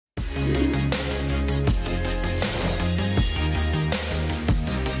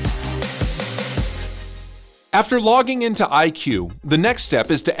After logging into IQ, the next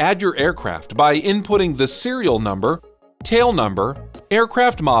step is to add your aircraft by inputting the serial number, tail number,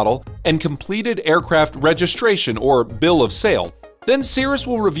 aircraft model, and completed aircraft registration or bill of sale. Then Cirrus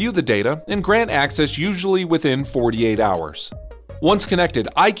will review the data and grant access usually within 48 hours. Once connected,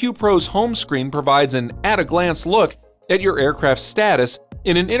 IQ Pro's home screen provides an at-a-glance look at your aircraft's status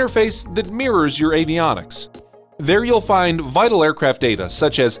in an interface that mirrors your avionics. There you'll find vital aircraft data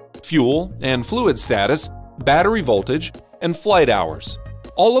such as fuel and fluid status, battery voltage, and flight hours.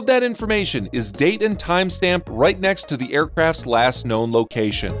 All of that information is date and time stamped right next to the aircraft's last known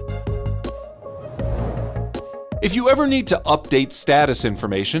location. If you ever need to update status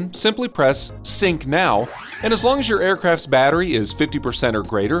information, simply press Sync Now, and as long as your aircraft's battery is 50% or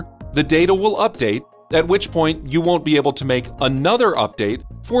greater, the data will update, at which point you won't be able to make another update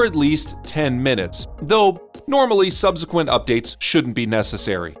for at least 10 minutes, though normally subsequent updates shouldn't be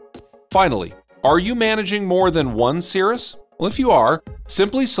necessary. Finally, are you managing more than one Cirrus? Well, if you are,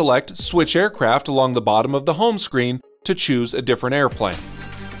 simply select Switch Aircraft along the bottom of the home screen to choose a different airplane.